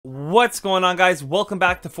What's going on, guys? Welcome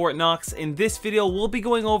back to Fort Knox. In this video we'll be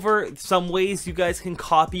going over some ways you guys can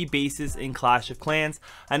copy bases in Clash of Clans.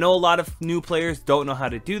 I know a lot of new players don't know how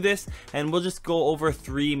to do this, and we'll just go over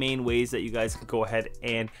three main ways that you guys can go ahead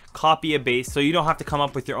and copy a base, so you don't have to come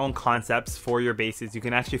up with your own concepts for your bases. You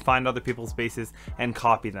can actually find other people's bases and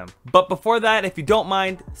copy them. But before that, if you don't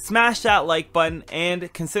mind, smash that like button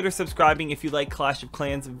and consider subscribing if you like Clash of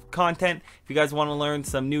Clans content. If you guys want to learn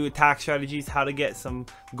some new attack strategies, how to get some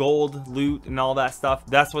gold, loot, and all that stuff,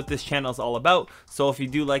 that's what this channel is all about. So if you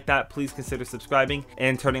do like that, please consider subscribing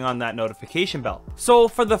and turning on that notification bell. So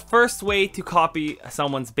for the first way to copy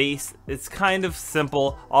someone's base, it's kind of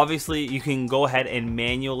simple. Obviously you can go ahead and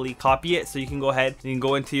manually copy it, so you can go ahead and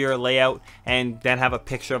go into your layout and then have a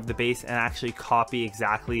picture of the base and actually copy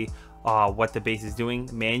exactly what the base is doing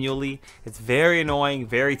manually. It's very annoying,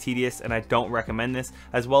 very tedious, and I don't recommend this.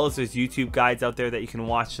 As well as there's YouTube guides out there that you can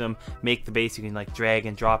watch them make the base. You can like drag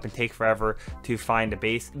and drop and take forever to find a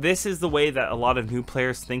base. This is the way that a lot of new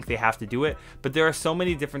players think they have to do it, but there are so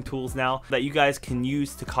many different tools now that you guys can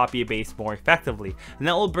use to copy a base more effectively, and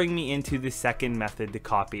that will bring me into the second method to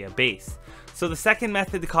copy a base. So the second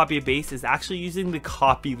method to copy a base is actually using the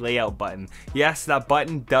copy layout button. Yes, that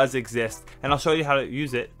button does exist, and I'll show you how to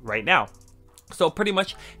use it right now. So pretty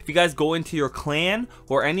much, if you guys go into your clan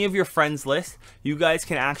or any of your friends list, you guys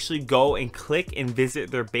can actually go and click and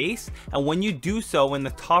visit their base, and when you do so, in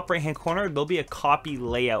the top right hand corner there'll be a copy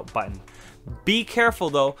layout button. Be careful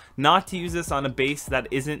though not to use this on a base that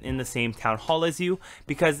isn't in the same town hall as you,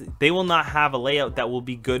 because they will not have a layout that will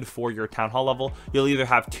be good for your town hall level. You'll either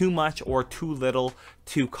have too much or too little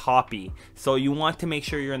to copy. So you want to make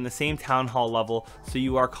sure you're in the same town hall level, so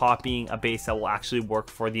you are copying a base that will actually work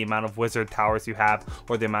for the amount of wizard towers you have,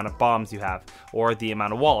 or the amount of bombs you have, or the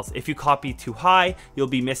amount of walls. If you copy too high, you'll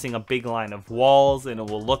be missing a big line of walls and it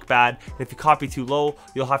will look bad. If you copy too low,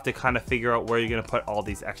 you'll have to kind of figure out where you're going to put all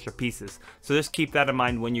these extra pieces. So just keep that in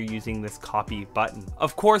mind when you're using this copy button.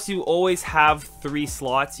 Of course, you always have 3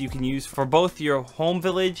 slots you can use for both your home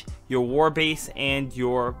village, your war base, and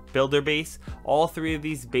your builder base. All 3 of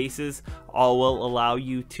these bases will allow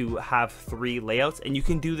you to have 3 layouts, and you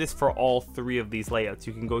can do this for all 3 of these layouts.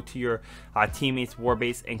 You can go to your teammates' war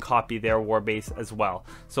base and copy their war base as well.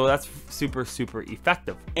 So that's super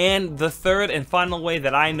effective. And the third and final way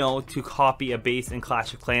that I know to copy a base in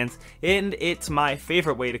Clash of Clans, and it's my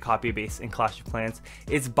favorite way to copy a base in Clash of Clans,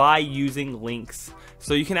 is by using links.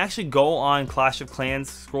 So you can actually go on Clash of Clans,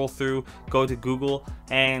 scroll through, go to Google,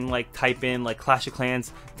 and like type in like Clash of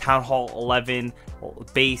Clans Town Hall 11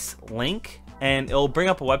 base link, and it'll bring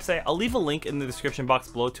up a website. I'll leave a link in the description box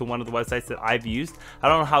below to one of the websites that I've used. I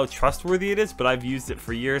don't know how trustworthy it is, but I've used it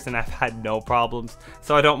for years and I've had no problems,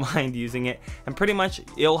 so I don't mind using it. And pretty much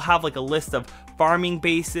it'll have like a list of farming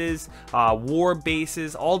bases, war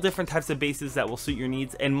bases, all different types of bases that will suit your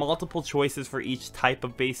needs, and multiple choices for each type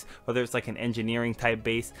of base, whether it's like an engineering type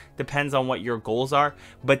base, depends on what your goals are,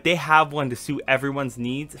 but they have one to suit everyone's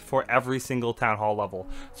needs for every single town hall level.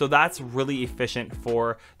 So that's really efficient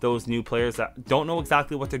for those new players that don't know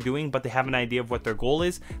exactly what they're doing, but they have an idea of what their goal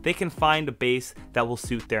is. They can find a base that will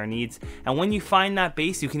suit their needs, and when you find that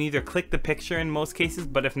base, you can either click the picture in most cases,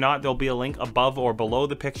 but if not, there'll be a link above or below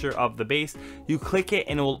the picture of the base. You click it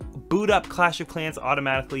and it will boot up Clash of Clans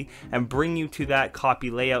automatically and bring you to that copy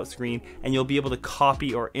layout screen, and you'll be able to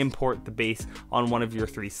copy or import the base on one of your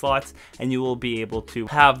 3 slots, and you will be able to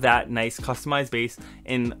have that nice customized base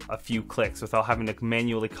in a few clicks without having to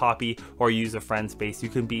manually copy or use a friend's base. You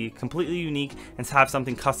can be completely unique and have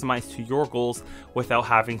something customized to your goals without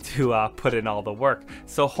having to put in all the work.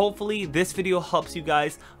 So hopefully this video helps you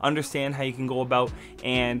guys understand how you can go about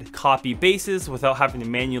and copy bases without having to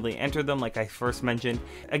manually enter them like I first mentioned.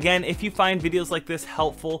 Again, if you find videos like this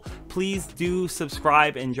helpful, please do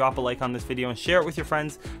subscribe and drop a like on this video and share it with your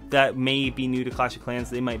friends that may be new to Clash of Clans.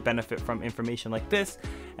 They might benefit from information like this.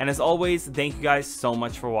 And as always, thank you guys so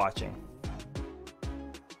much for watching.